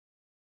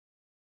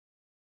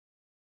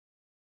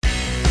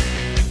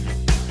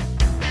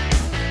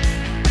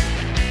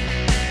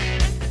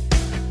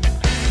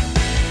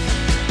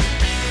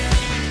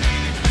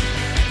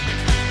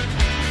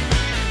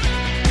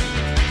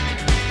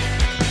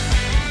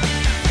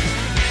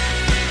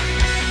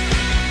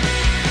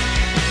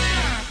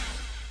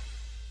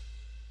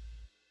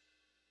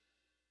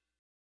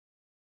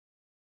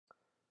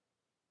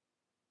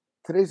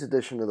Today's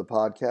edition of the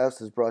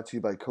podcast is brought to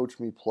you by Coach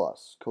Me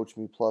Plus. Coach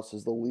Me Plus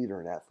is the leader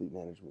in athlete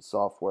management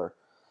software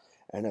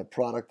and a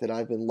product that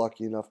I've been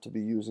lucky enough to be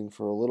using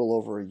for a little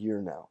over a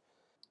year now.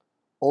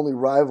 Only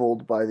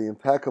rivaled by the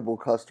impeccable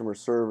customer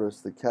service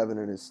that Kevin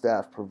and his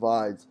staff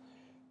provides,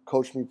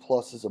 Coach Me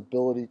Plus's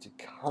ability to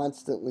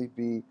constantly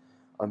be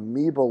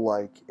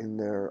amoeba-like in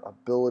their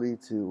ability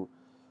to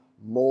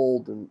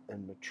mold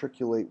and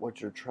matriculate what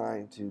you're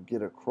trying to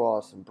get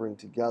across and bring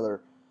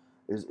together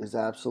is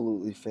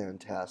absolutely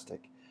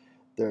fantastic.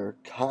 Their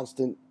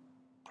constant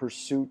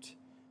pursuit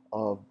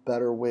of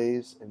better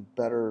ways and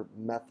better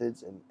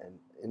methods and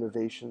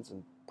innovations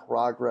and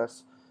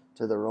progress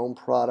to their own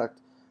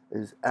product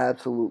is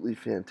absolutely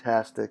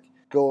fantastic.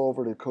 Go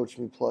over to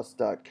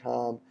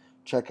CoachMePlus.com.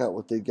 Check out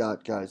what they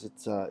got, guys.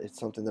 It's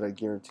something that I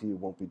guarantee you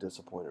won't be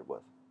disappointed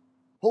with.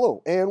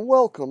 Hello, and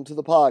welcome to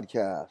the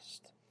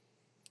podcast.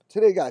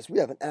 Today, guys, we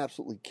have an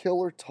absolutely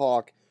killer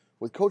talk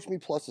with Coach Me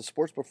Plus, a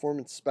sports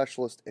performance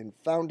specialist and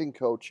founding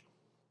coach,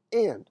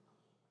 and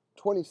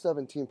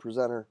 2017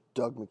 presenter,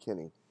 Doug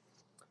McKinney.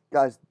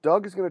 Guys,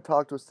 Doug is going to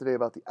talk to us today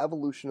about the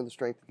evolution of the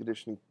strength and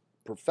conditioning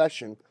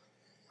profession,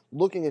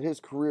 looking at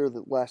his career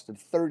that lasted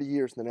 30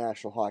 years in the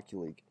National Hockey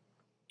League.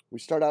 We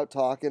start out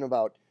talking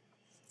about,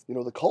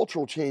 the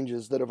cultural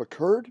changes that have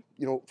occurred,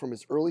 from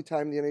his early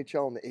time in the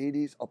NHL in the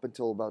 80s up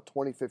until about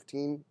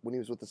 2015 when he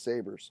was with the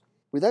Sabres.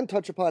 We then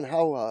touch upon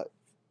how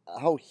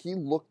he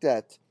looked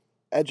at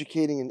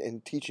educating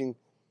and teaching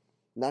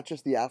not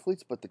just the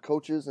athletes, but the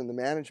coaches and the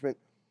management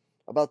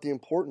about the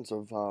importance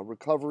of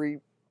recovery,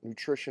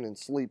 nutrition, and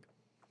sleep,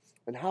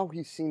 and how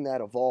he's seen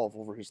that evolve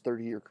over his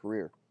 30-year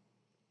career.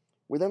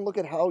 We then look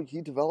at how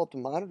he developed a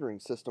monitoring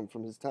system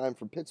from his time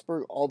from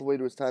Pittsburgh all the way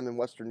to his time in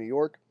Western New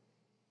York,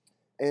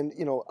 and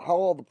how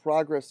all the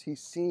progress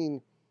he's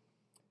seen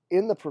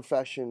in the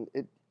profession.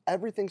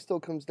 Everything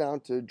still comes down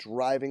to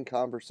driving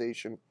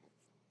conversation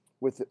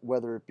with it,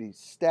 whether it be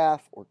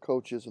staff or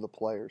coaches or the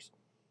players.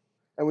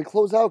 And we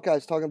close out,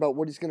 guys, talking about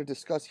what he's going to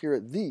discuss here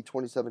at the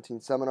 2017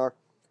 seminar.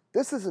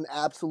 This is an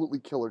absolutely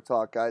killer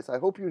talk, guys. I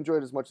hope you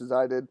enjoyed as much as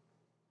I did.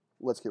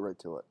 Let's get right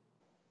to it.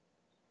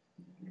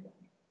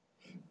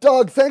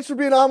 Doug, thanks for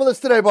being on with us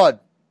today, bud.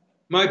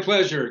 My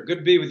pleasure. Good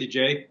to be with you,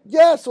 Jay.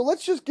 Yeah, so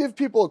let's just give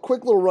people a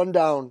quick little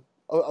rundown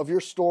of your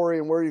story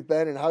and where you've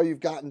been and how you've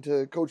gotten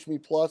to Coach Me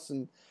Plus,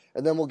 and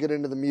then we'll get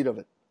into the meat of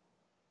it.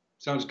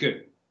 Sounds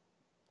good.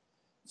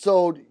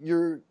 So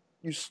you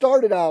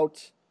started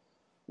out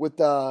with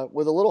a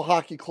little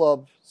hockey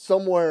club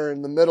somewhere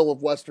in the middle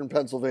of Western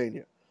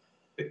Pennsylvania.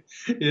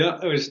 Yeah,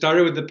 I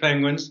started with the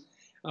Penguins.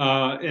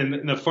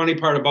 And the funny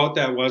part about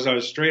that was I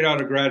was straight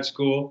out of grad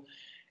school.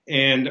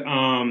 And,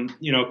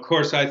 of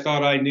course, I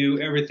thought I knew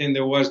everything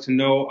there was to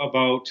know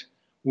about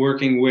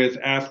working with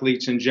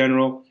athletes in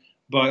general.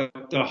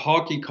 But the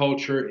hockey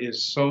culture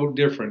is so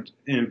different,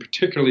 and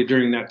particularly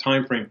during that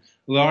time frame.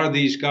 A lot of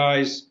these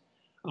guys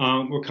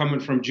were coming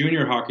from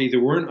junior hockey. There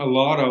weren't a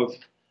lot of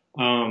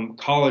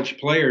college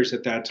players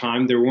at that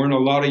time. There weren't a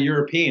lot of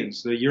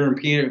Europeans. The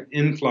European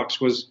influx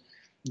was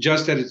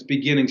just at its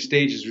beginning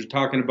stages. We're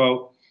talking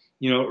about,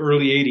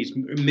 early 80s,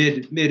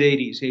 mid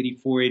 80s,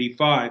 84,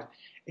 85.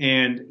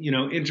 And,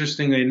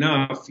 interestingly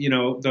enough,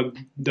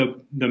 the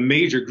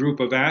major group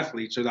of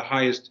athletes, or the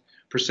highest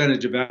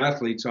percentage of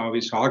athletes,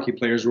 obviously hockey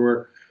players,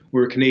 were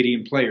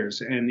Canadian players.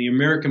 And the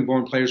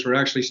American-born players were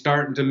actually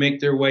starting to make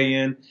their way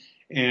in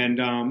and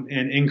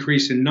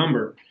increase in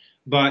number.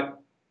 But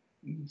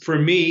for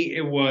me,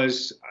 it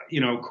was,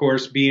 of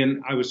course,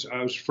 I was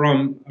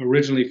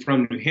originally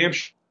from New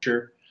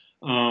Hampshire,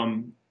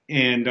 and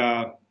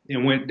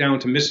went down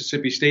to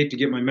Mississippi State to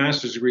get my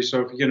master's degree.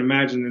 So if you can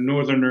imagine the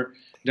northerner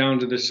down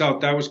to the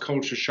south, that was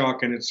culture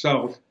shock in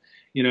itself.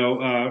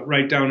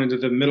 Right down into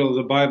the middle of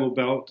the Bible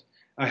Belt.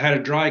 I had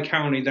a dry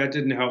county, that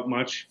didn't help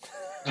much.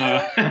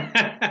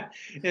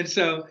 And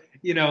so,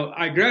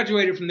 I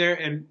graduated from there,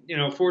 and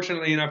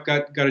fortunately enough,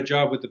 got a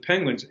job with the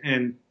Penguins.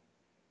 And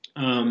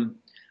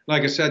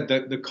like I said,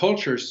 the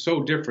culture is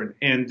so different,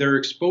 and their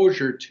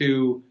exposure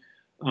to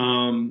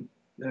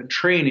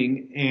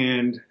training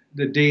and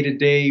the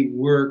day-to-day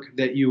work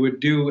that you would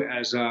do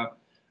as a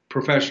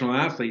professional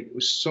athlete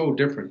was so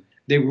different.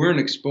 They weren't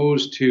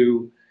exposed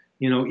to,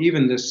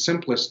 even the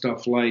simplest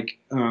stuff like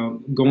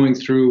going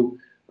through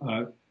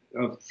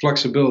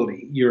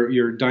flexibility,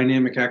 your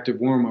dynamic active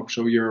warm-ups,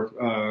 or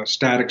your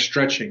static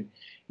stretching.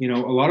 A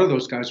lot of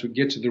those guys would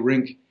get to the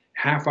rink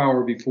half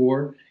hour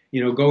before,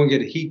 go and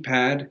get a heat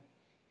pad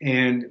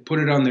and put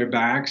it on their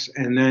backs,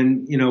 and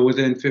then,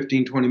 within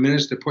 15, 20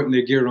 minutes, they're putting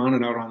their gear on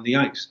and out on the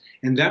ice.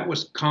 And that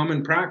was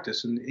common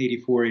practice in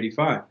 84,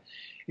 85.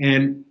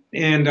 And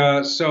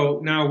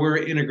so now we're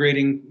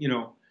integrating,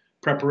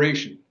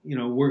 preparation.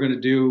 We're going to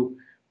do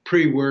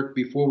pre-work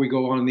before we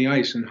go on the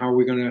ice, and how are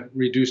we going to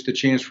reduce the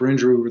chance for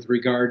injury with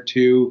regard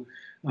to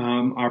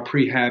our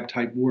prehab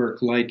type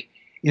work, like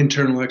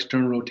internal,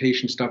 external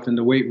rotation stuff in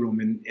the weight room.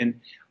 And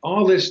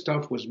all this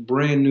stuff was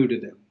brand new to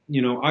them.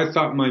 I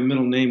thought my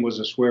middle name was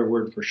a swear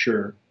word for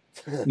sure,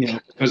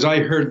 because I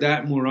heard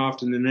that more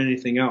often than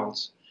anything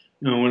else.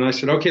 When I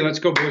said, okay, let's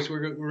go, boys,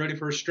 we're ready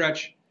for a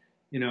stretch.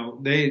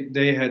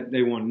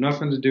 They want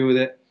nothing to do with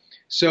it.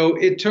 So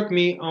it took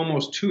me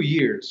almost 2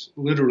 years,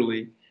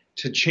 literally,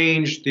 to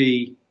change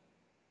the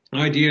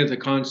idea, the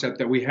concept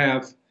that we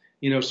have,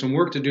 some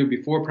work to do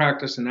before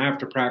practice and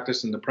after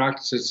practice, and the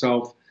practice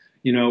itself,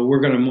 we're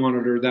going to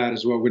monitor that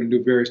as well. We're going to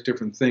do various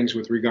different things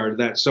with regard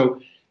to that. So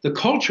the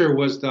culture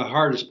was the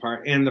hardest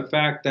part, and the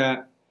fact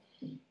that,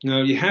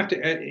 you have to,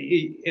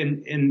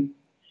 and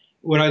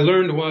what I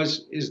learned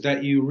is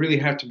that you really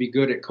have to be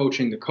good at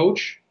coaching the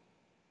coach,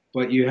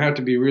 but you have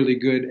to be really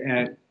good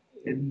at,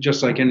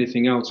 just like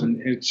anything else,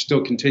 and it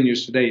still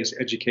continues today, is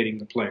educating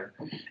the player.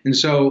 And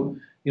so,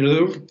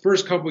 the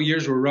first couple of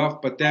years were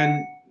rough, but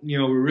then, we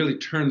really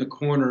turned the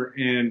corner,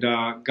 and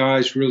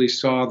guys really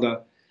saw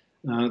the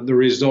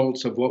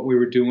results of what we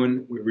were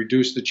doing. We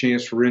reduced the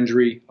chance for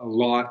injury a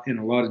lot in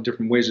a lot of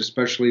different ways,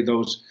 especially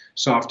those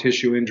soft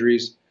tissue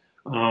injuries.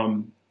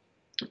 The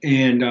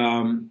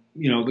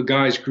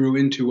guys grew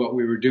into what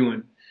we were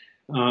doing.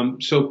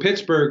 So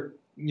Pittsburgh,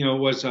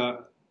 was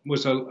a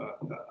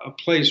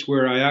place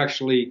where I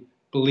actually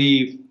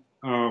believe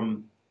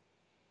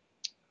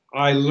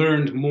I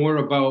learned more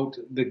about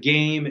the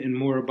game and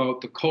more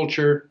about the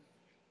culture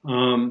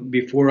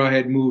before I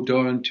had moved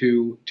on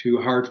to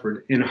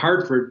Hartford. In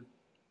Hartford,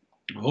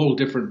 a whole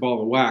different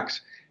ball of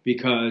wax,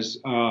 because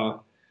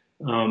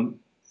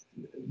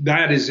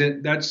that is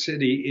it. That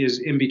city is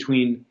in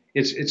between.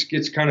 It's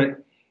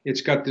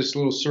got this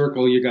little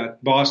circle. You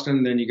got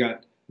Boston, then you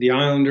got the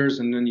Islanders,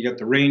 and then you got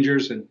the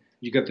Rangers, and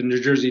you got the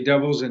New Jersey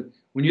Devils. And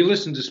when you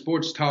listen to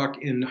sports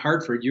talk in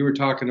Hartford, you were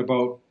talking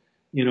about,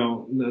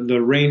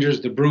 the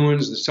Rangers, the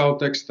Bruins, the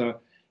Celtics.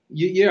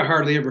 You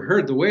hardly ever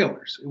heard the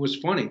Whalers. It was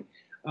funny,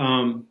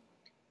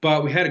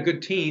 but we had a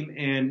good team.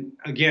 And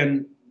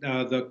again,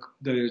 at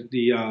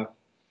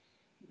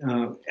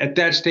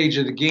that stage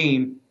of the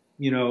game,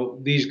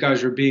 these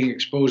guys were being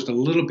exposed a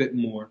little bit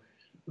more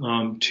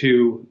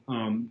to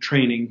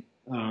training,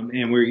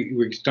 and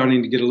we're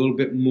starting to get a little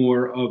bit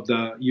more of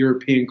the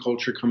European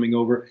culture coming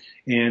over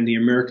and the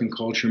American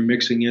culture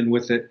mixing in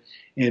with it,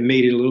 and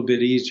made it a little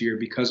bit easier,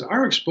 because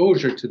our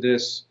exposure to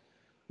this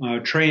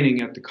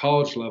training at the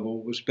college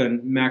level was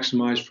been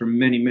maximized for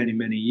many, many,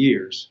 many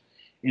years.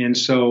 And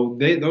so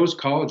those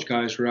college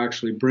guys were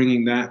actually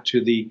bringing that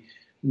to the,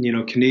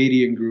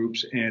 Canadian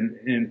groups, and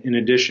in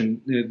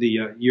addition,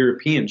 the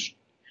Europeans,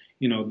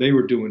 they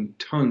were doing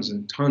tons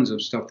and tons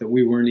of stuff that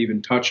we weren't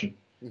even touching,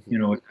 at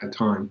that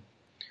time.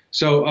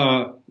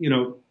 So,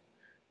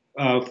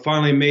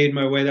 finally made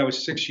my way. That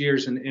was 6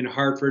 years in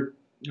Hartford.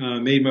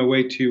 Made my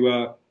way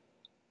to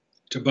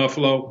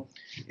Buffalo,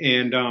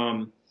 and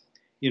at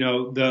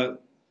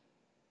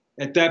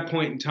that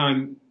point in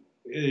time,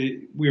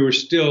 we were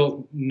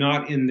still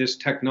not in this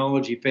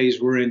technology phase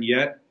we're in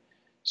yet.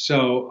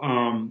 So,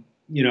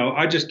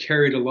 I just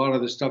carried a lot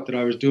of the stuff that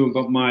I was doing,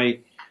 but my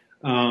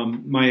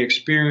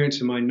experience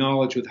and my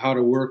knowledge with how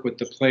to work with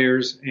the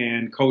players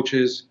and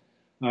coaches,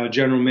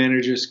 general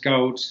managers,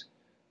 scouts,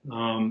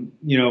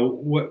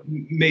 what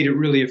made it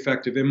really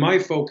effective. And my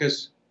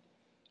focus,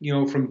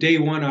 from day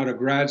one out of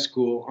grad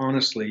school,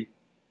 honestly,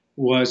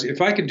 was if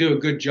I could do a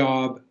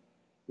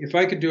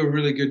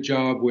really good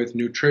job with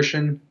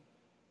nutrition,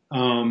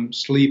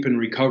 sleep, and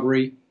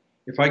recovery,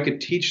 if I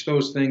could teach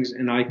those things,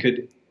 and I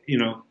could,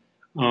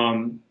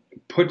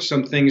 put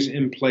some things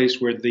in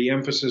place where the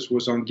emphasis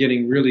was on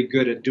getting really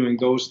good at doing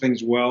those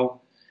things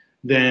well,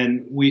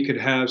 then we could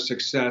have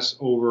success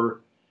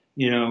over,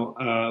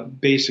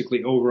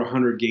 basically over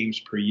 100 games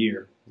per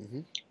year.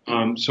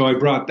 Mm-hmm. So I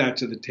brought that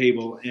to the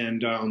table,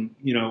 and,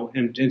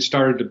 and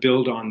started to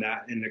build on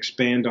that and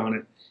expand on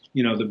it,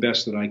 the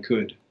best that I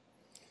could.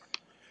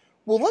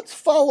 Well, let's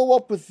follow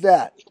up with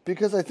that,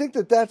 because I think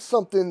that that's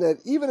something that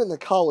even in the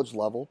college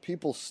level,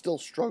 people still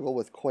struggle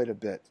with quite a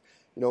bit,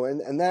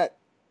 and that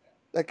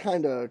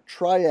kind of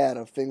triad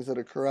of things that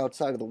occur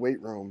outside of the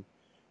weight room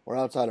or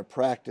outside of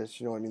practice.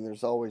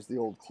 There's always the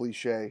old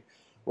cliche,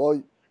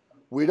 well,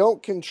 we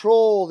don't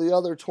control the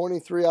other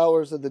 23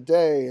 hours of the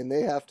day, and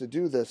they have to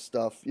do this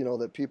stuff,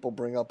 that people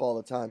bring up all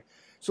the time.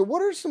 So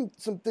what are some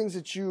things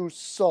that you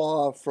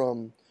saw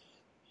from,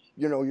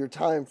 your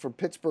time from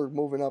Pittsburgh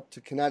moving up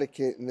to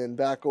Connecticut and then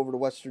back over to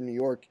Western New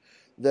York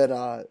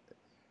that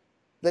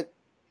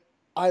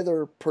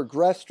either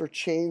progressed or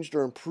changed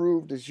or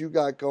improved as you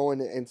got going,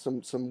 and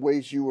some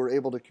ways you were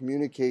able to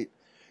communicate?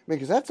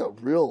 Because that's a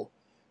real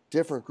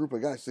different group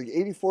of guys. Like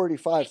 84,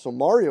 85, so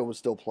Mario was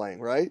still playing,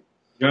 right?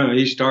 Yeah,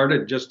 he was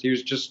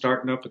just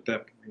starting up at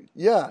that point.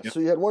 Yeah, so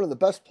you had one of the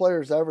best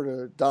players ever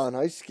to don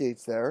ice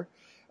skates there.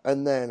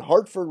 And then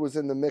Hartford was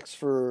in the mix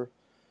for,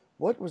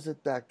 what was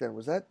it back then?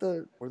 Were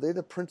they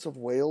the Prince of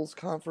Wales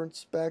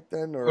Conference back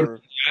then?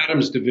 Or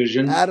Adams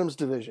Division. Adams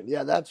Division,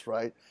 yeah, that's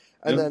right.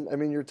 And then,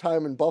 your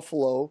time in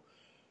Buffalo,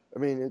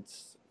 if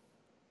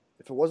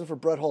it wasn't for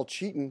Brett Hall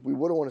cheating, we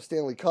would have won a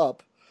Stanley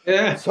Cup.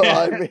 Yeah. So,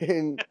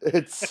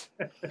 it's...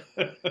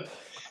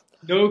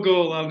 No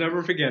goal, I'll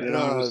never forget it.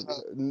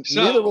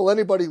 Neither will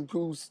anybody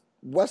who's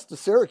west of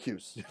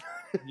Syracuse.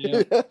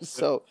 Yeah.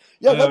 So,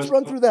 let's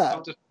run through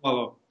that.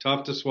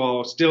 Tough to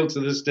swallow. Still to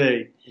this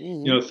day,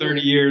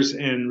 30 years,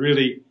 and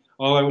really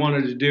all I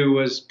wanted to do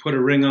was put a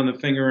ring on the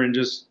finger and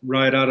just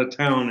ride out of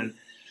town. And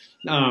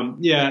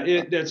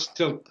that's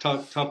still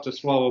tough to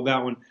swallow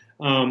that one.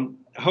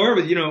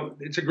 However,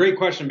 it's a great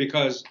question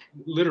because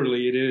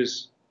literally it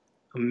is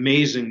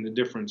amazing the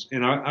difference.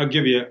 And I'll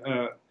give you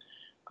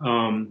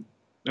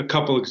a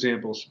couple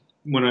examples.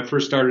 When I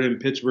first started in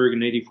Pittsburgh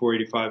in '84,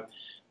 '85,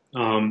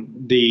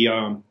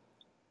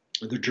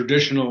 the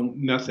traditional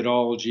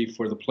methodology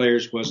for the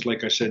players was,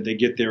 like I said, they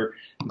get there,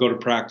 go to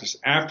practice.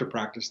 After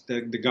practice,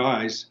 the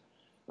guys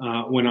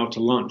went out to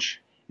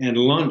lunch, and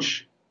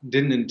lunch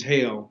didn't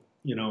entail,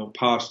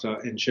 pasta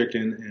and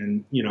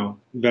chicken and,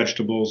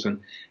 vegetables. And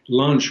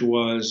lunch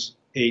was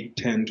 8,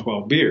 10,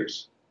 12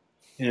 beers.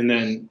 And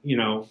then,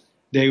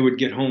 they would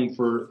get home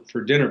for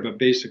dinner, but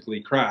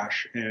basically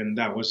crash, and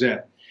that was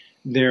it.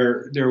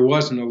 There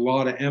wasn't a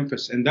lot of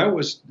emphasis, and that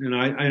was, and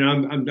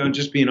I'm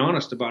just being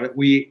honest about it.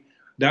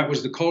 That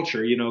was the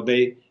culture,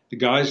 the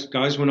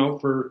guys went out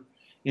for,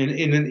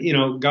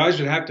 and guys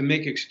would have to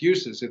make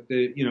excuses if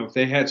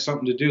they had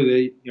something to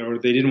do, or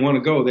they didn't want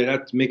to go, they'd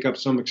have to make up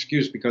some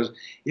excuse because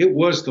it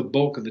was the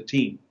bulk of the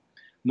team.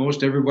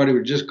 Most everybody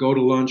would just go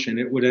to lunch, and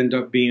it would end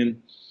up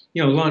being,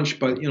 lunch,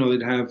 but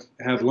they'd have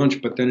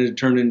lunch, but then it'd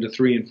turn into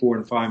 3 and 4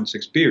 and 5 and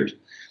 6 beers.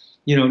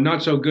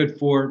 Not so good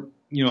for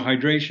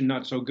hydration,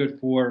 not so good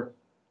for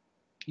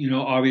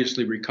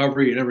obviously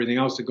recovery and everything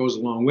else that goes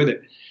along with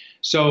it.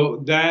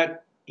 So that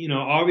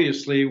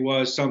obviously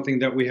was something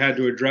that we had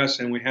to address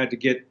and we had to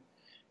get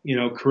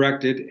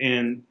corrected.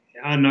 And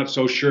I'm not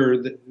so sure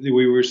that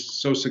we were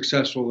so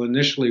successful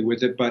initially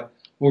with it, but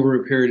over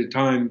a period of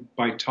time,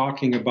 by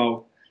talking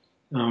about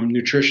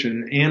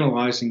nutrition,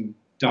 analyzing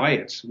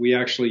diets, we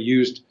actually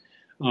used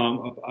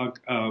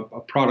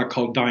a product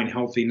called Dine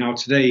Healthy. Now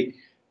today,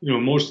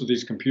 most of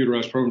these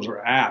computerized programs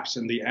are apps,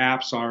 and the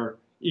apps are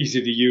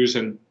easy to use.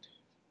 And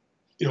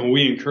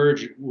we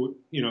encourage,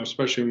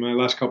 especially in my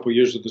last couple of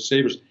years with the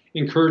Sabres,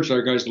 encouraged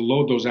our guys to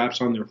load those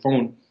apps on their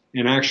phone.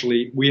 And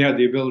actually, we had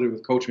the ability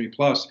with Coach Me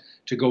Plus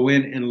to go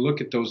in and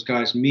look at those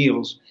guys'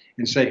 meals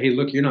and say, hey,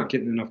 look, you're not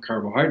getting enough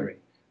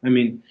carbohydrate. I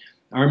mean,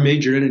 our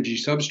major energy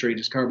substrate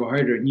is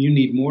carbohydrate, and you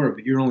need more of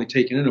it. You're only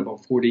taking in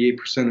about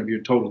 48% of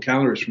your total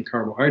calories from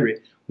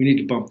carbohydrate. We need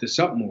to bump this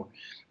up more.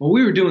 Well,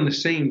 we were doing the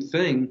same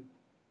thing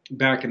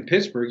back in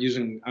Pittsburgh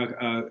using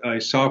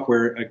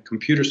a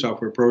computer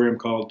software program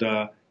called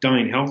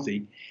Dine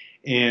Healthy.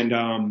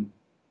 And,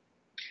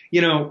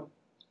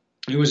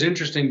 it was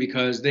interesting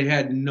because they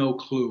had no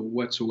clue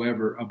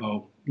whatsoever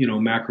about,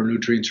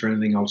 macronutrients or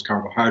anything else,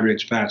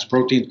 carbohydrates, fats,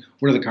 proteins.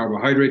 What do the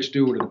carbohydrates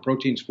do? What are the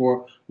proteins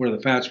for? What are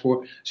the fats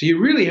for? So you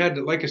really had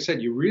to, like I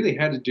said, you really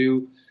had to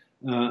do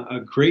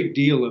a great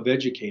deal of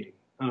educating.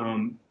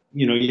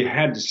 You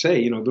had to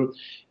say, in order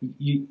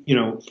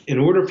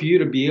for you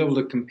to be able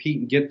to compete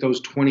and get those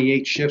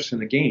 28 shifts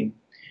in a game,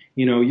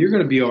 you're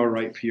going to be all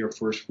right for your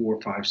first 4,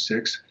 5,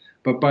 6,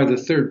 but by the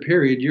third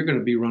period, you're going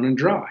to be running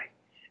dry.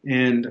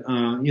 And,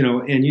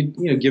 and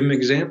you give them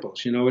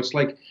examples. It's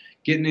like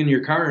getting in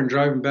your car and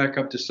driving back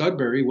up to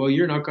Sudbury. Well,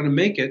 you're not going to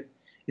make it,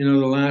 the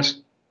last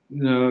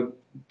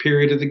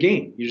period of the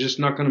game. You're just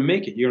not going to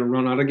make it. You're going to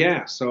run out of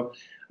gas. So,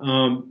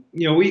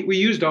 we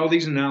used all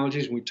these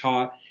analogies, we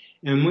taught.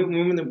 And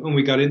when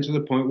we got into the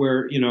point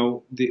where,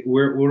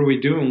 what are we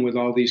doing with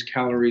all these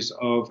calories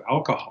of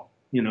alcohol,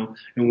 and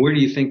where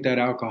do you think that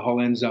alcohol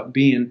ends up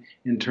being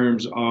in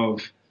terms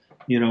of,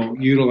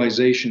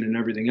 utilization and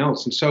everything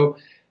else? And so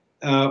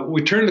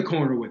we turned the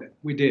corner with it.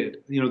 We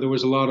did. There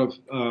was a lot of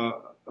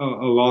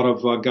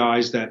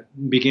guys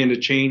that began to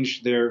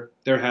change their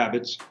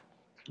habits,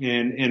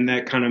 and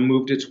that kind of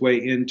moved its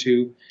way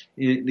into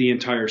the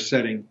entire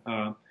setting.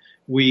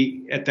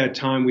 At that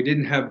time, we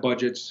didn't have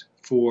budgets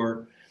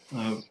for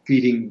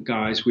feeding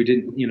guys. We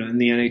didn't, in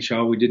the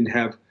NHL, we didn't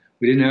have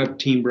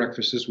team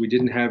breakfasts. We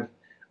didn't have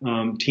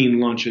team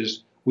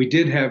lunches. We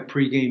did have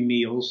pregame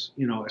meals,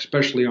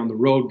 especially on the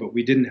road, but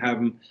we didn't have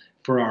them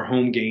for our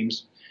home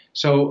games.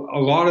 So a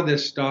lot of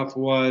this stuff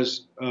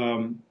was,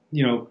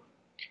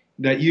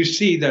 that you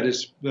see that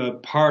is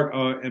part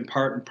and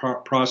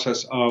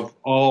process of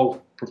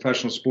all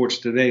professional sports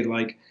today.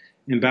 Like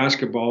in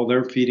basketball,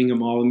 they're feeding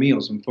them all the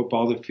meals. In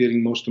football, they're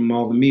feeding most of them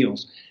all the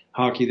meals.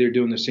 Hockey, they're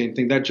doing the same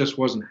thing. That just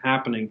wasn't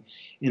happening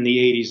in the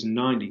 80s and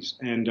 90s.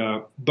 And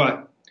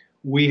but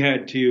we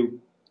had to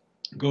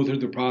go through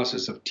the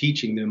process of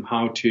teaching them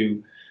how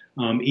to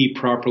eat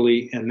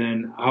properly, and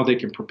then how they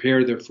can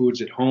prepare their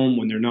foods at home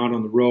when they're not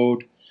on the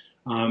road.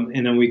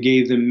 And then we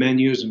gave them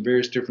menus and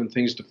various different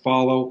things to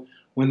follow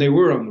when they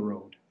were on the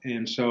road.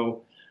 And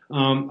so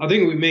I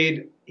think we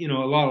made a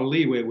lot of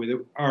leeway with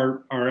it.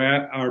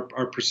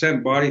 Our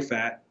percent body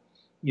fat,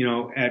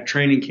 at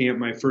training camp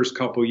my first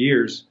couple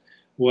years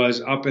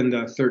was up in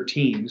the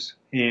 13s,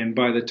 and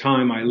by the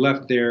time I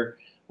left there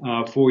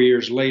 4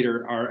 years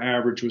later, our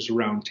average was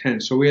around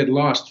 10. So we had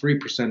lost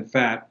 3%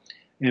 fat,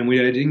 and we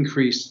had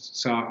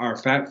increased our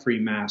fat-free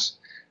mass.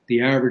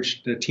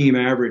 The team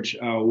average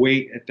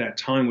weight at that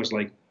time was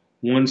like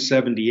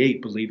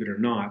 178, believe it or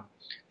not.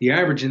 The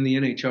average in the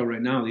NHL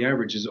right now, the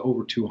average is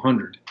over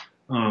 200.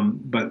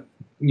 But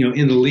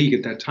in the league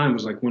at that time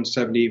was like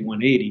 178,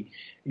 180.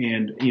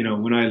 And,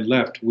 when I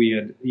left, we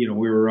had, we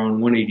were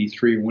around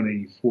 183,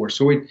 184.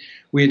 So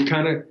we had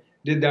kind of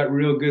did that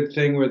real good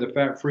thing where the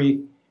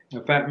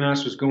fat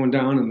mass was going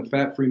down and the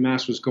fat-free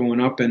mass was going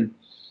up, and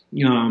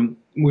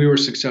we were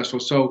successful.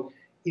 So,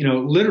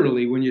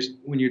 literally, when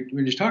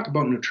you talk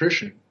about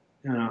nutrition,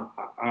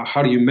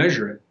 how do you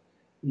measure it?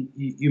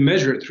 You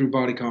measure it through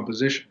body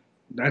composition.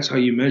 That's how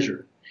you measure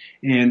it.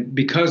 And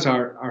because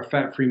our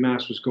fat-free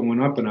mass was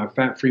going up and our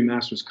fat-free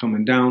mass was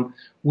coming down,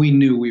 we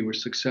knew we were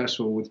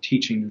successful with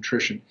teaching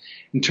nutrition.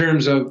 In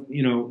terms of,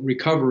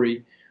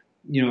 recovery,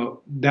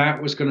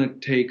 that was going to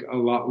take a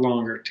lot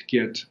longer to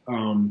get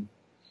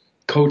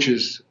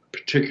coaches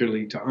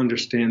particularly to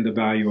understand the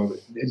value of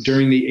it.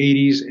 During the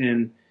 80s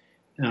and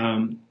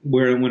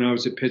when I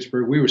was at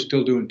Pittsburgh, we were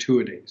still doing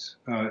two-a-days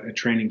at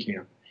training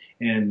camp,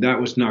 and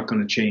that was not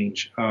going to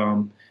change.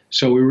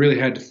 So we really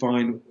had to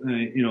find,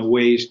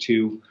 ways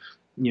to,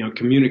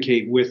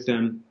 communicate with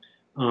them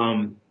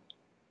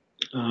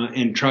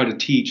and try to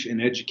teach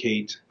and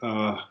educate,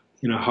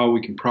 how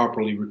we can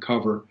properly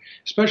recover,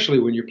 especially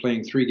when you're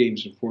playing 3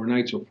 games in 4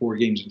 nights or 4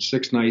 games in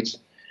 6 nights.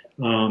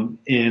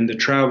 And the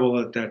travel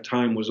at that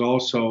time was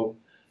also,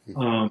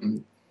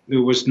 it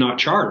was not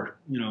charter,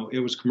 it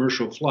was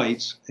commercial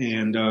flights.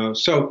 And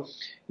so,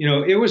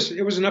 it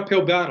was an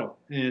uphill battle.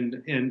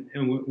 And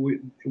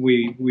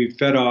we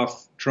fed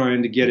off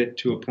trying to get it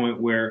to a point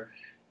where,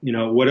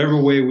 whatever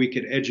way we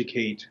could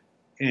educate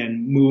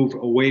and move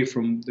away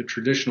from the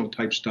traditional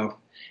type stuff.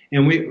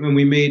 And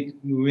we made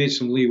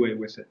some leeway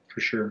with it for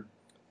sure.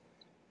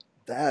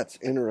 That's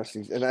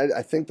interesting, and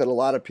I think that a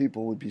lot of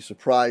people would be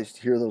surprised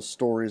to hear those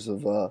stories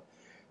of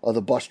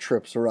the bus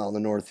trips around the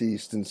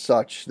Northeast and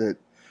such that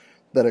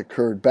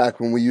occurred back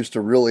when we used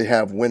to really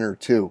have winter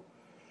too.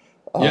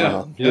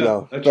 That's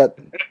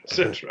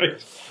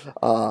right.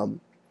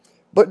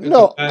 But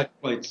no,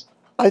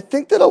 I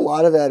think that a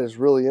lot of that is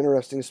really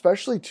interesting,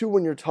 especially too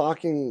when you're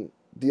talking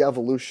the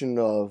evolution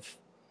of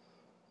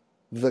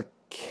the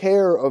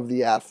care of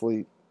the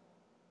athlete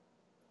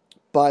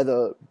by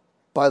the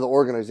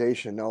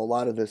organization. Now, a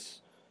lot of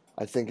this,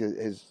 I think,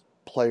 is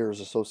players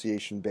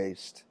association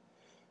based.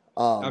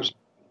 But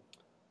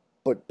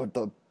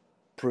the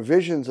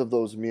provisions of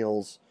those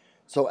meals.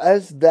 So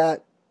as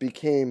that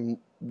became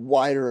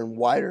wider and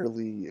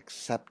widerly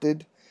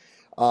accepted,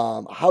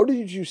 how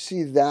did you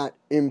see that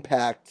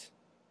impact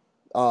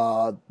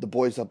the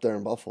boys up there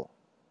in Buffalo?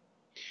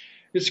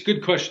 It's a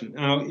good question.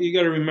 You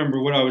got to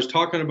remember what I was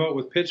talking about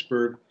with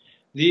Pittsburgh.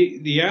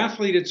 The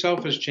athlete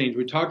itself has changed.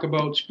 We talk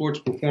about sports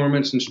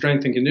performance and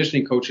strength and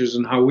conditioning coaches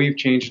and how we've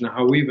changed and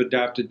how we've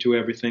adapted to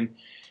everything.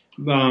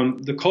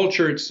 The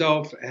culture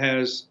itself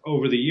has,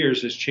 over the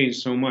years, has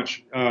changed so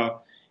much.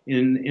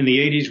 In the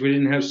 80s, we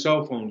didn't have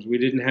cell phones. We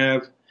didn't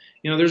have,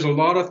 there's a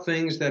lot of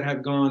things that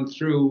have gone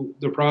through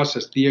the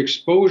process. The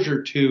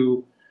exposure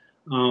to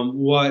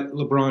what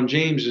LeBron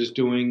James is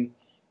doing,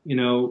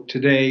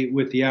 today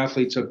with the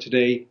athletes of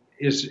today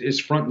is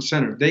front and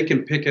center. They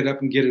can pick it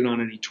up and get it on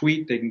any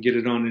tweet. They can get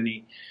it on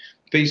any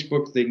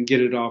Facebook. They can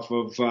get it off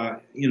of,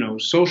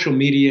 social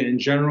media in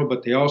general,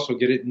 but they also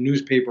get it in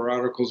newspaper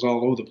articles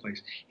all over the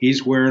place.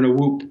 He's wearing a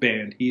Whoop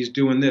band. He's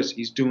doing this.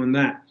 He's doing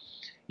that.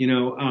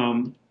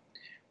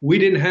 We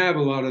didn't have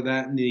a lot of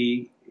that in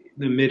the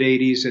mid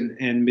 80s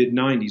and mid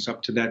 90s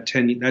up to that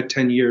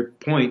 10-year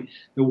point.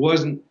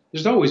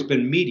 There's always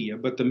been media,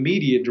 but the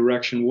media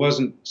direction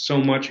wasn't so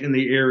much in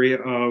the area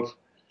of,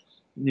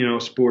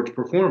 sports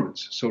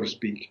performance, so to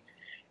speak.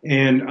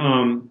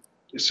 And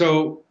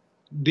so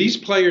these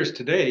players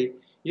today,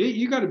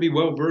 you got to be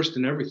well versed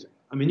in everything.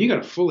 I mean, you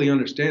got to fully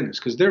understand this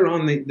because they're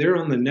on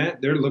the net,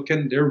 they're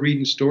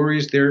reading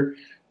stories, they're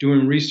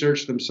doing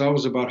research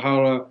themselves about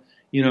how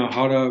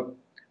to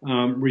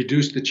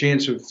reduce the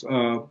chance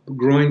of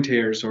groin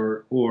tears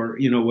or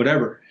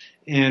whatever.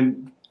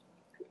 And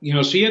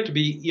so you have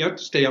to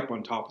stay up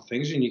on top of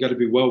things, and you got to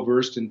be well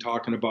versed in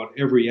talking about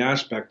every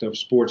aspect of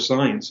sports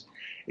science.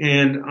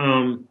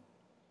 And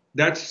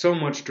that's so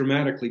much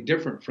dramatically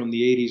different from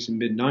the 80s and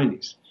mid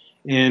 90s.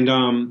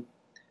 And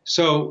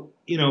so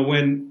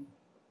when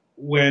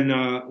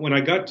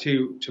I got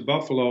to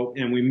Buffalo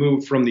and we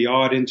moved from the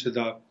Odd into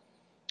the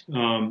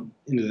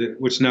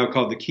what's now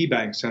called the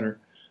KeyBank Center,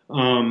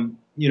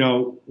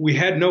 we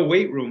had no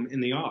weight room in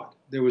the Odd.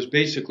 There was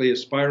basically a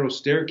spiral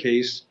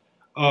staircase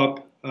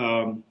up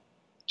to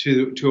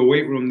a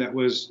weight room that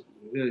was,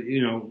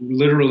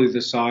 literally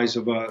the size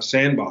of a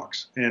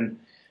sandbox. And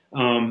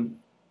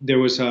there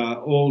was a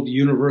old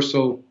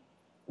Universal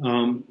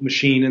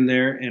machine in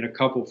there and a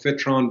couple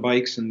Fitron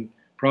bikes, and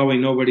probably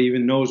nobody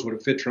even knows what a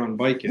Fitron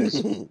bike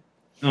is.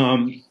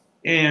 And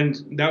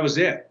that was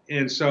it.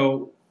 And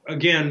so,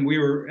 again, we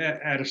were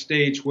at a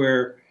stage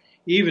where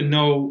even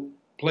though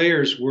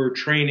players were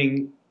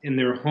training in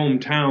their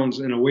hometowns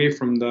and away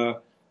from the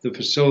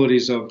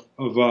facilities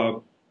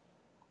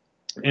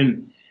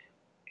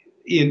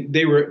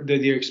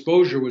the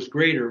exposure was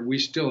greater, we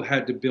still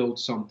had to build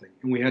something,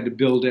 and we had to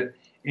build it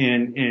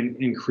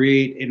and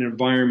create an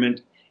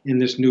environment in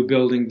this new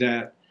building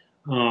that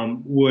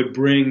would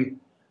bring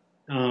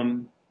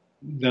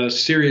the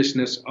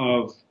seriousness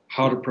of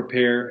how to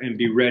prepare and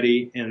be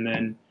ready, and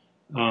then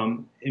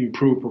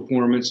improve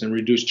performance and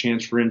reduce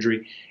chance for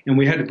injury. And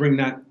we had to bring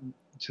that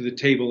to the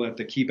table at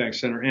the KeyBank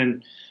Center.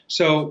 And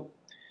so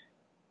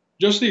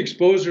just the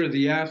exposure of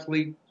the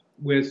athlete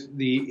with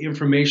the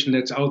information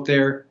that's out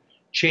there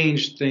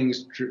changed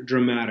things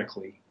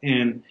dramatically.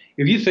 And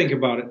if you think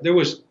about it, there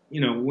was,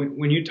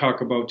 when you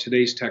talk about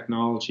today's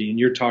technology and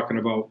you're talking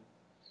about,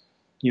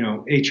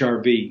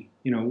 HRV,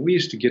 we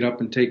used to get up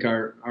and take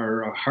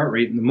our heart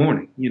rate in the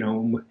morning.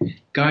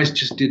 Guys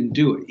just didn't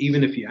do it.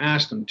 Even if you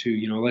asked them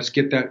to, let's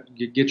get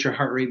your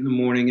heart rate in the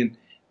morning, and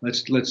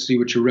let's see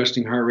what your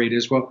resting heart rate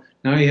is. Well,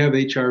 now you have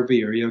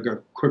HRV, or you've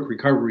got quick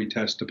recovery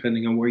test,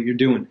 depending on what you're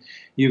doing.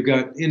 You've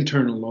got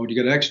internal load,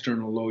 you got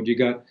external load, you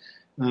got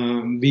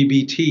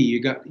VBT,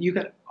 you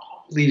got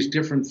all these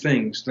different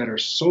things that are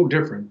so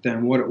different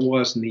than what it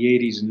was in the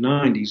 80s and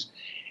 90s,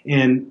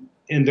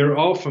 and they're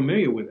all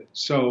familiar with it.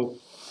 So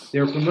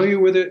they're familiar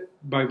with it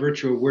by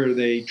virtue of where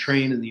they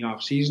train in the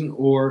off season,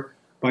 or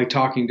by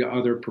talking to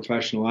other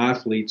professional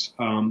athletes,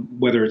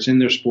 whether it's in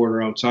their sport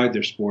or outside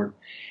their sport.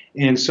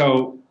 And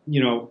so,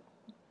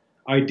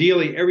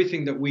 ideally,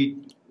 everything that we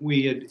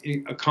had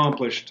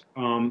accomplished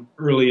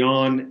early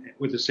on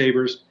with the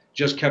Sabres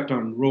just kept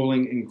on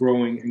rolling and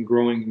growing and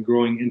growing and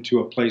growing into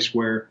a place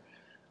where,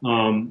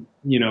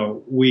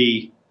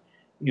 we,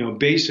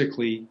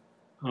 basically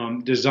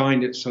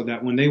designed it so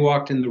that when they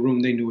walked in the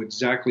room, they knew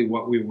exactly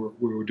what we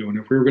were doing.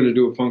 If we were going to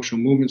do a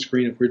functional movement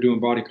screen, if we were doing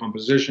body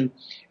composition,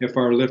 if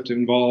our lift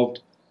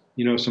involved,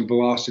 some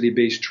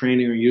velocity-based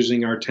training or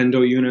using our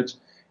Tendo units,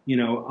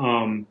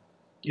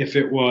 if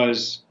it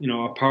was,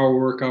 a power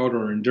workout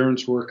or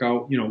endurance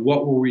workout,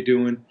 what were we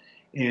doing?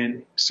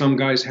 And some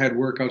guys had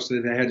workouts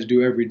that they had to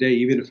do every day,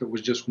 even if it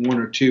was just one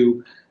or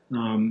two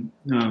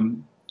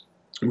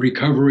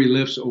recovery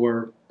lifts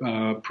or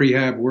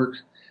prehab work.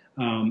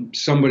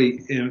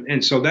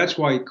 And so that's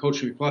why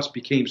Coach Me Plus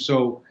became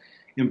so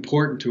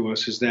important to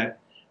us, is that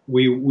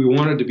we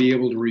wanted to be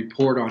able to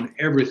report on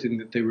everything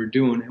that they were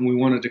doing, and we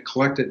wanted to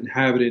collect it and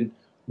have it in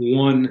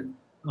one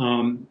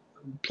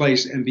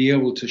place and be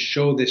able to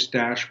show this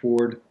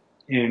dashboard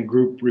and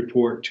group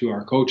report to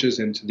our coaches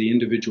and to the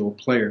individual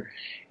player.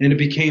 And it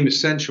became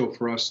essential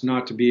for us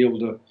not to be able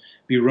to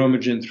be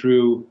rummaging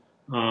through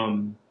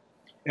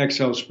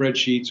Excel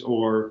spreadsheets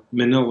or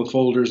manila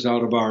folders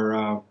out of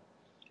our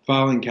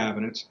filing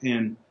cabinets.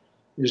 And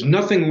there's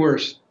nothing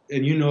worse,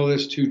 and you know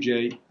this too,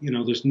 Jay,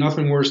 there's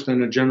nothing worse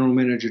than a general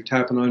manager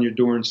tapping on your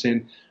door and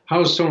saying,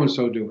 how's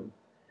so-and-so doing?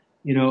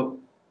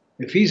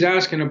 If he's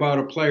asking about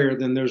a player,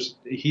 then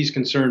he's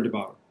concerned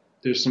about him.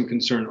 There's some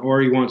concern,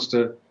 or he's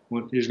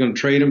going to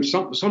trade him.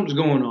 Something's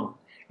going on.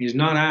 He's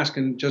not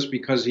asking just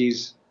because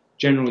he's,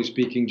 generally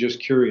speaking, just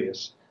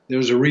curious.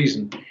 There's a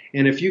reason.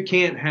 And if you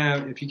can't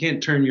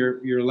turn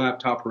your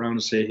laptop around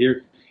and say,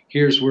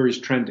 here's where he's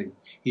trending.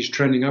 He's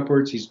trending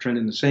upwards. He's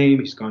trending the same.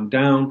 He's gone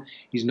down.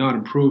 He's not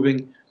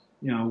improving.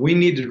 We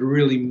needed to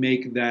really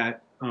make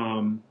that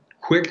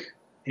quick,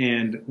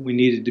 and we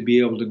needed to be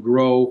able to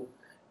grow,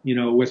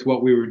 with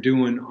what we were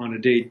doing on a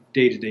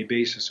day-to-day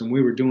basis. And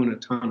we were doing a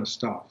ton of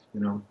stuff,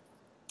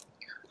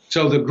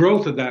 So the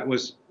growth of that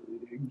was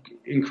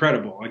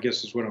incredible, I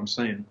guess is what I'm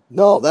saying.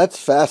 No, that's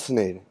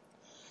fascinating.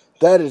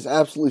 That is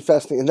absolutely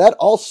fascinating. And that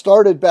all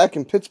started back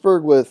in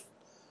Pittsburgh with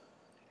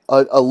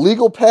a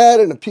legal pad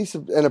and a piece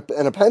of and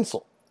a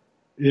pencil.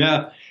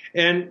 Yeah,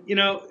 and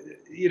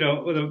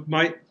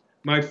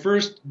my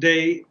first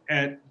day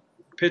at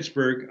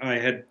Pittsburgh,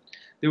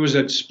 there was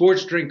a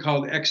sports drink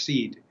called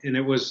Exceed, and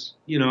it was,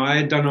 I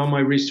had done all my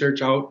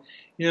research out.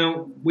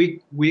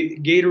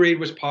 Gatorade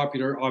was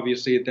popular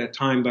obviously at that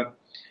time, but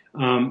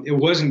it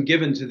wasn't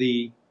given to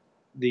the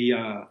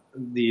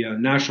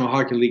National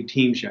Hockey League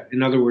teams yet.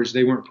 In other words,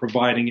 they weren't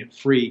providing it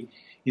free,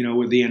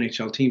 with the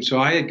NHL team. So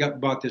I had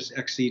bought this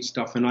Exceed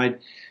stuff, and I'd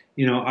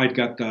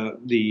got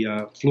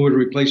the fluid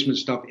replacement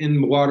stuff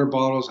in water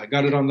bottles. I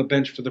got it on the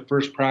bench for the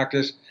first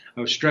practice.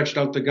 I was stretched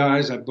out the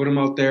guys. I put them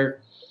out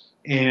there,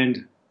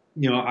 and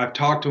I've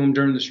talked to them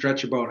during the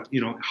stretch about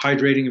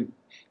hydrating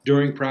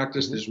during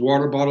practice. There's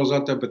water bottles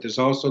out there, but there's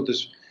also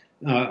this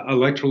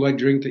electrolyte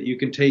drink that you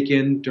can take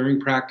in during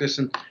practice,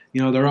 and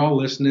they're all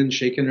listening,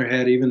 shaking their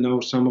head, even though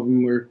some of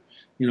them were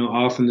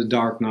off in the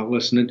dark, not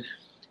listening.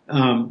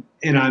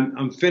 And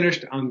I'm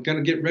finished. I'm going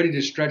to get ready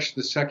to stretch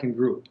the second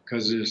group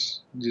because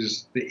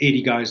there's the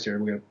 80 guys there.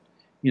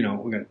 We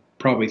got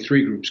probably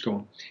 3 groups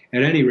going.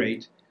 At any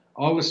rate,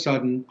 all of a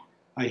sudden,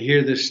 I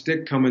hear this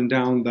stick coming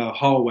down the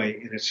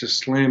hallway, and it's just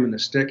slamming the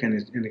stick,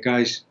 and the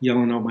guy's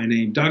yelling out my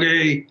name,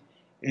 Dougie,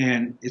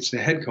 and it's the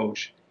head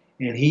coach,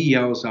 and he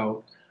yells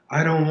out,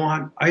 I don't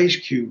want ice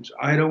cubes.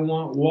 I don't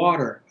want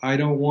water. I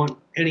don't want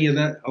any of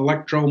that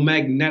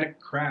electromagnetic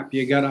crap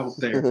you got out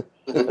there,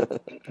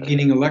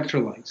 meaning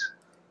electrolytes.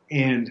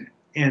 And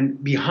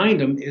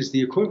behind him is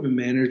the equipment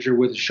manager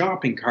with a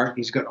shopping cart.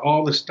 He's got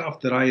all the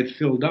stuff that I had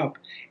filled up,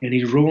 and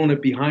he's rolling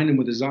it behind him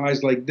with his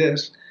eyes like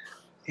this.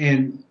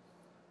 And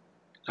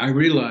I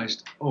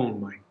realized, oh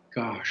my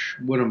gosh,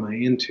 what am I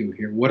into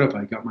here? What have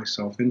I got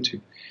myself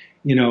into?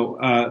 Like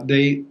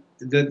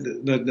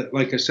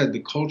I said,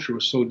 the culture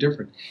was so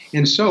different.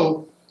 And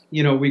so,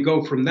 we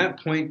go from that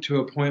point to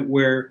a point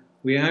where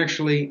we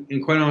actually,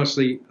 and quite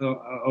honestly,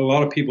 a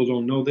lot of people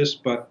don't know this,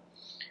 but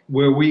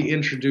where we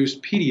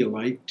introduced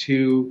Pedialyte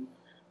to,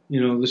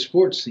 the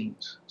sports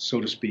scenes,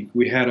 so to speak.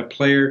 We had a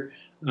player,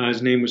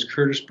 his name was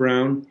Curtis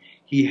Brown.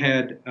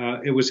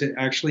 It was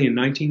actually in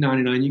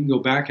 1999. You can go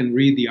back and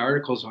read the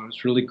articles on it.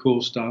 It's really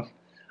cool stuff.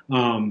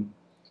 Um,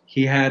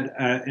 he had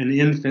an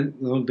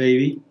infant, little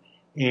baby,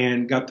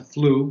 and got the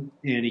flu.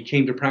 And he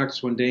came to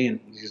practice one day, and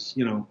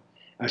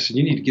I said,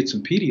 you need to get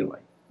some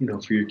Pedialyte,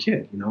 for your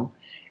kid,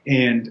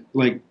 And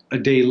like a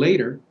day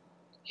later,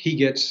 he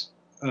gets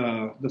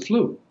the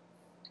flu.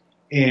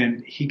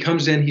 And he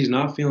comes in, he's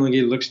not feeling it,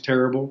 he looks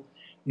terrible.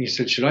 And he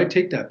said, should I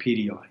take that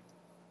Pedialyte?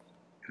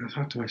 And I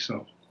thought to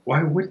myself,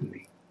 why wouldn't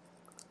he?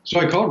 So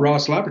I called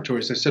Ross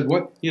Laboratories. I said,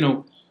 what,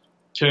 is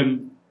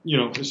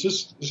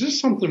this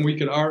something we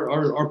could,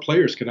 our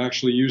players could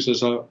actually use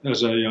as a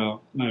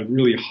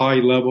really high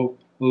level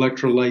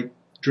electrolyte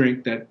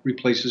drink that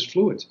replaces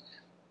fluids?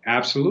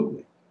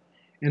 Absolutely.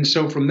 And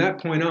so from that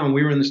point on,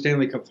 we were in the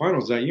Stanley Cup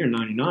Finals that year,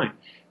 '99.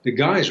 The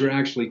guys were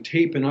actually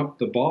taping up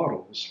the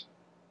bottles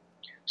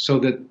so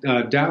that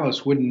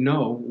Dallas wouldn't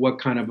know what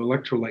kind of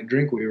electrolyte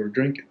drink we were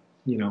drinking,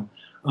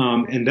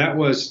 And that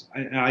was,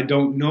 I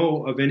don't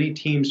know of any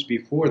teams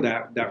before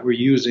that were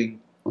using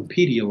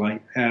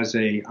Pedialyte as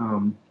a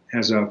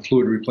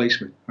fluid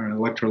replacement or an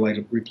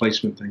electrolyte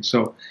replacement thing.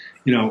 So,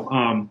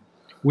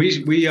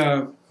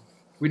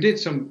 we did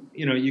some,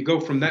 you go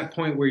from that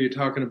point where you're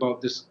talking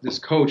about this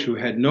coach who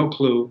had no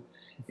clue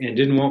and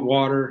didn't want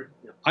water,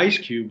 ice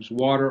cubes,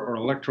 water, or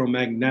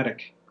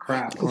electromagnetic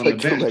crap on the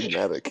bench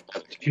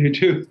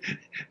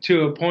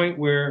to a point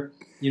where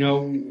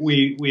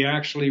we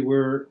actually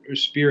were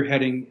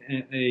spearheading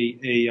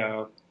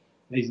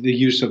the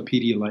use of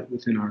Pedialyte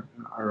within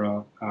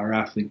our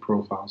athlete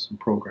profiles and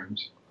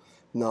programs.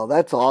 No,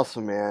 that's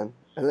awesome, man.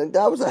 And then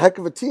that was a heck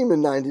of a team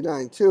in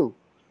 '99 too.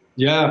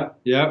 Yeah,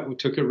 we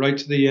took it right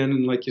to the end,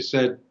 and like you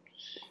said,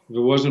 if it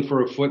wasn't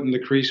for a foot in the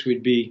crease,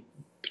 we'd be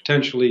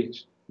potentially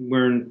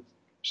wearing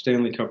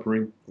Stanley Cup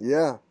ring.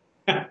 Yeah.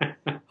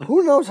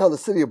 Who knows how the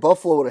city of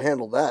Buffalo would have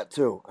handled that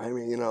too? I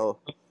mean,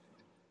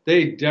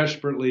 they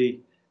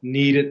desperately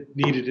needed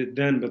it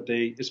then, but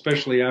they,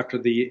 especially after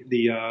the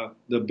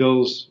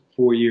Bills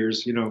 4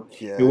 years, it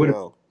would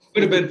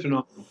have been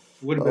phenomenal.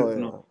 Would have been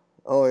phenomenal.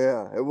 Oh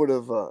yeah, it would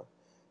have.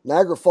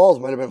 Niagara Falls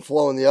might have been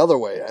flowing the other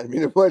way. I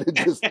mean, it might have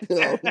just,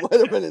 might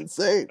have been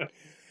insane.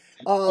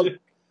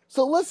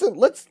 So listen,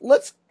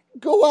 let's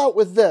go out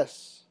with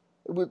this.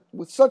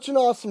 With such an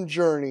awesome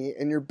journey,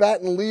 and you're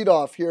batting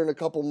leadoff here in a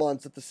couple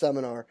months at the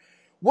seminar,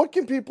 what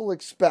can people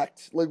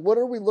expect? Like, what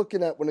are we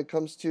looking at when it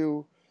comes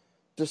to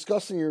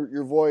discussing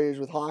your voyage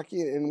with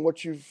hockey and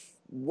what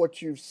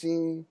you've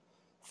seen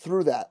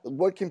through that?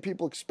 What can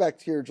people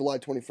expect here July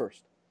 21st?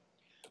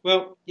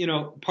 Well,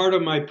 part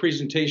of my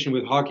presentation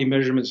with Hockey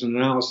Measurements and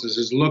Analysis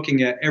is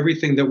looking at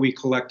everything that we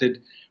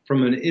collected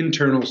from an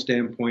internal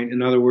standpoint.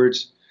 In other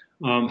words,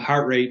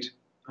 heart rate,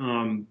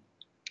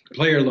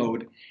 player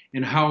load,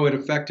 and how it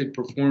affected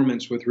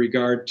performance with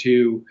regard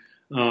to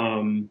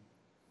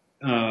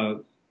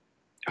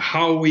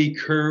how we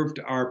curved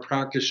our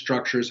practice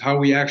structures, how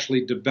we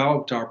actually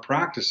developed our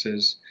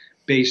practices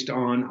based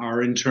on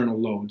our internal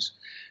loads.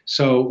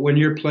 So when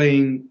you're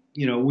playing,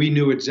 we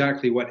knew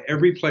exactly what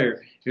every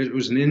player, it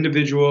was an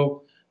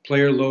individual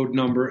player load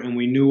number, and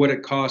we knew what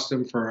it cost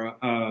them for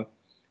a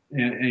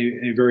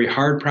very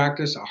hard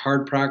practice,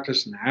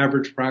 an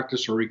average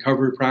practice, or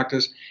recovery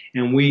practice,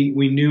 and we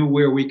knew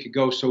where we could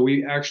go. So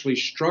we actually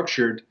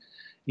structured,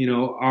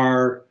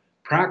 our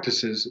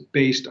practices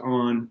based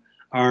on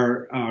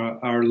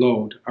our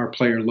load, our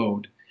player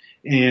load,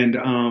 and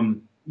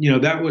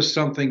that was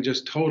something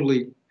just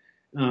totally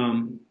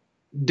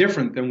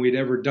different than we'd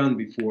ever done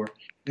before.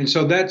 And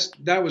so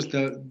that was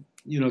the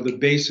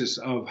basis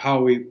of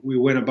how we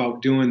went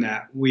about doing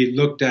that. We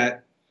looked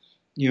at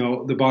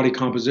the body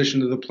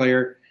composition of the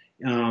player,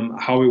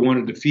 how we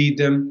wanted to feed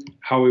them,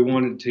 how we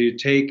wanted to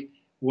take,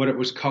 what it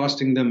was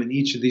costing them in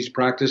each of these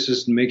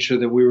practices, and make sure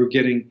that we were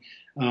getting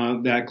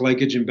that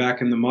glycogen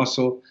back in the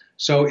muscle.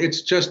 So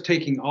it's just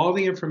taking all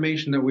the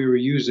information that we were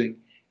using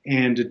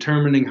and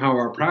determining how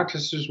our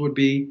practices would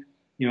be,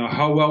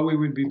 how well we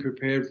would be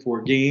prepared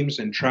for games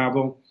and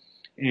travel,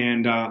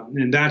 and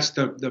that's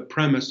the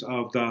premise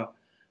of the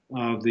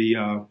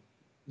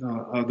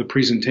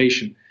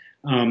presentation.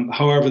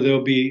 However,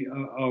 there'll be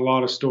a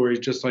lot of stories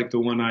just like the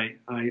one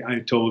I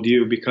told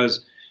you,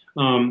 because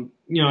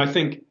I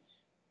think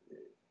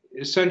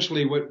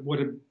essentially what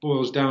it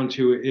boils down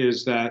to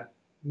is that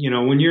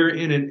when you're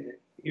in it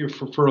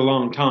for a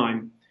long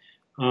time,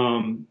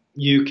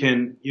 you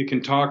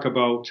can talk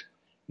about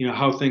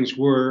how things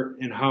were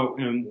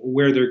and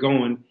where they're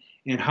going,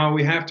 and how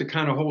we have to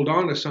kind of hold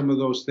on to some of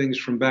those things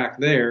from back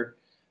there,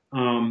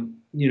 and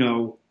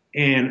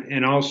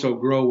also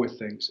grow with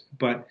things.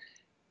 But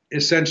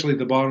essentially,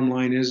 the bottom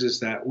line is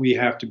that we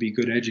have to be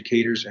good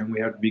educators, and we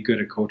have to be good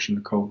at coaching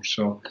the coach.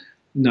 So,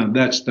 no,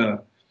 that's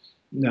the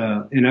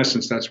in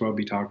essence, that's what I'll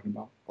be talking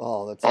about.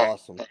 Oh, that's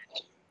awesome.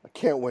 I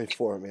can't wait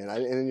for it, man.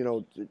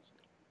 And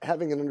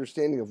having an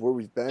understanding of where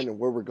we've been and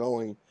where we're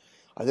going,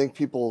 I think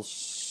people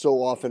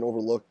so often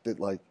overlook that,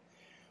 like,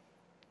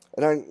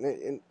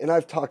 and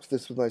I've talked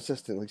this with my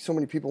assistant. Like, so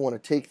many people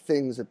want to take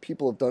things that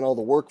people have done all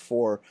the work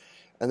for,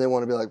 and they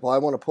want to be like, well, I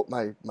want to put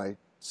my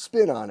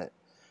spin on it.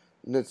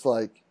 And it's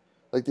like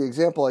the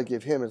example I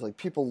give him is like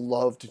people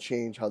love to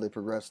change how they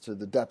progress to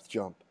the depth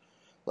jump.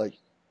 Like,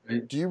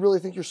 Right? do you really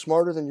think you're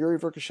smarter than Yuri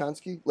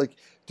Verkhoshansky? Like,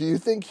 do you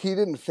think he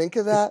didn't think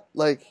of that?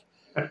 Like,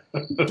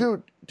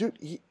 dude,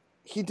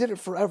 he did it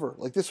forever.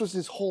 Like, this was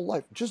his whole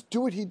life. Just do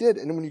what he did,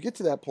 and when you get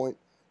to that point,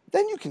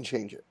 then you can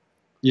change it.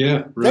 Yeah,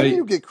 Then right.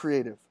 you get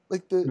creative.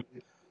 Like the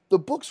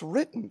book's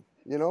written.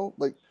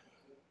 Like,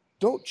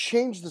 don't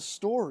change the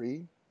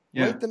story.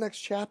 Yeah. Write the next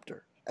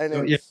chapter, and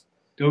Don't, yeah. it's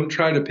Don't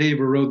try to pave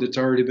a road that's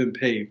already been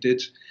paved.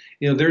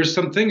 There's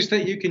some things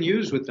that you can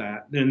use with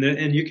that,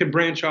 and you can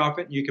branch off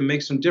it. You can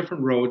make some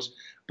different roads,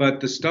 but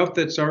the stuff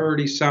that's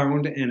already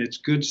sound and it's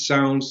good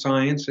sound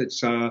science.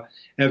 It's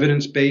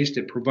evidence based.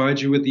 It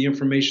provides you with the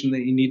information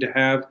that you need to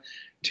have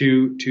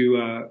to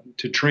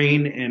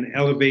train and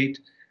elevate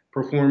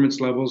performance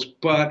levels.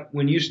 But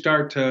when you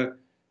start to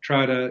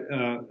try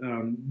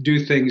to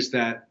do things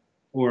that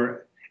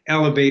or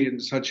elevate it in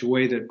such a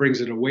way that brings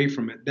it away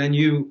from it, then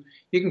you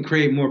can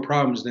create more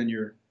problems than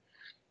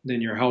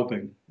you're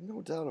helping.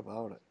 no doubt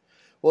about it.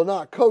 Well,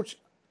 not Coach.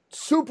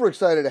 Super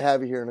excited to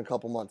have you here in a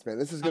couple months, man.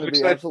 This is going I'm to be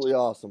excited. absolutely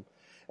awesome.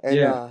 And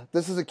Yeah,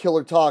 this is a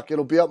killer talk.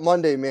 It'll be up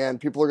Monday, man.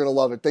 People are going to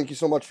love it. Thank you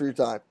so much for your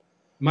time.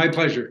 my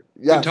pleasure.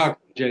 Good Yes, talking,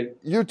 Jay.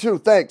 you too.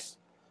 Thanks.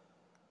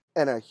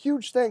 And a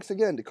huge thanks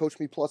again to Coach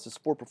Me Plus, a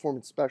sport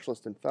performance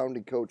specialist and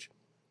founding coach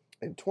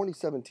and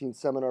 2017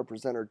 seminar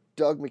presenter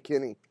Doug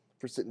McKinney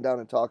for sitting down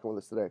and talking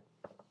with us today.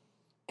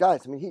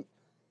 Guys, I mean,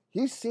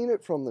 he's seen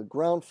it from the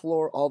ground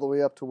floor all the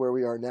way up to where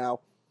we are now.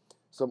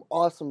 Some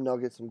awesome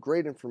nuggets, some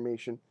great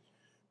information.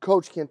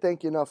 Coach, can't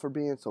thank you enough for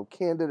being so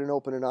candid and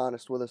open and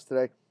honest with us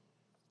today.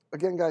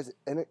 Again, guys,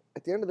 at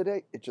the end of the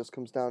day, it just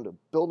comes down to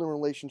building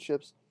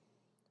relationships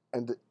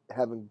and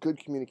having good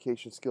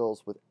communication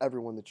skills with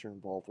everyone that you're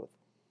involved with.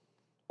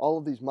 All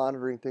of these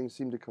monitoring things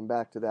seem to come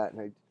back to that,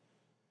 and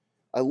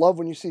I love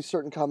when you see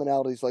certain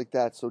commonalities like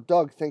that. So,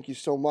 Doug, thank you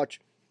so much.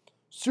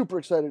 Super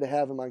excited to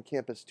have him on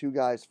campus too,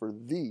 guys, for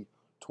the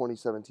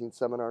 2017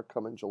 seminar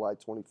coming July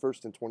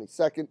 21st and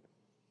 22nd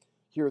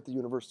here at the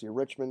University of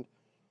Richmond.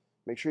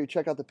 Make sure you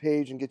check out the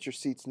page and get your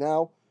seats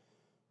now.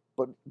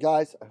 But,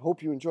 guys, I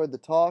hope you enjoyed the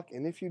talk.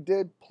 And if you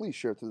did, please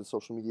share it through the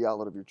social media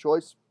outlet of your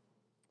choice: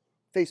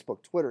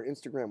 Facebook, Twitter,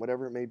 Instagram,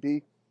 whatever it may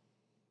be.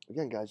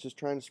 Again, guys, just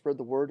trying to spread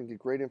the word and get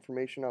great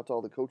information out to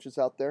all the coaches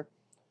out there.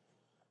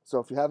 So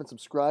if you haven't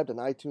subscribed on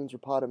iTunes or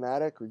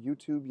Podomatic or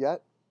YouTube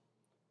yet,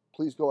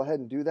 please go ahead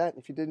and do that.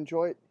 If you did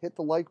enjoy it, hit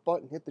the like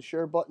button, hit the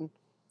share button.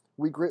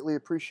 We greatly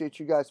appreciate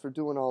you guys for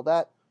doing all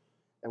that.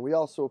 And we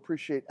also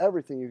appreciate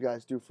everything you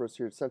guys do for us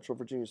here at Central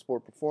Virginia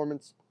Sport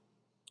Performance.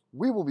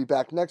 We will be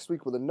back next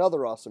week with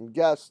another awesome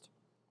guest.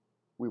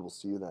 We will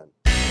see you then.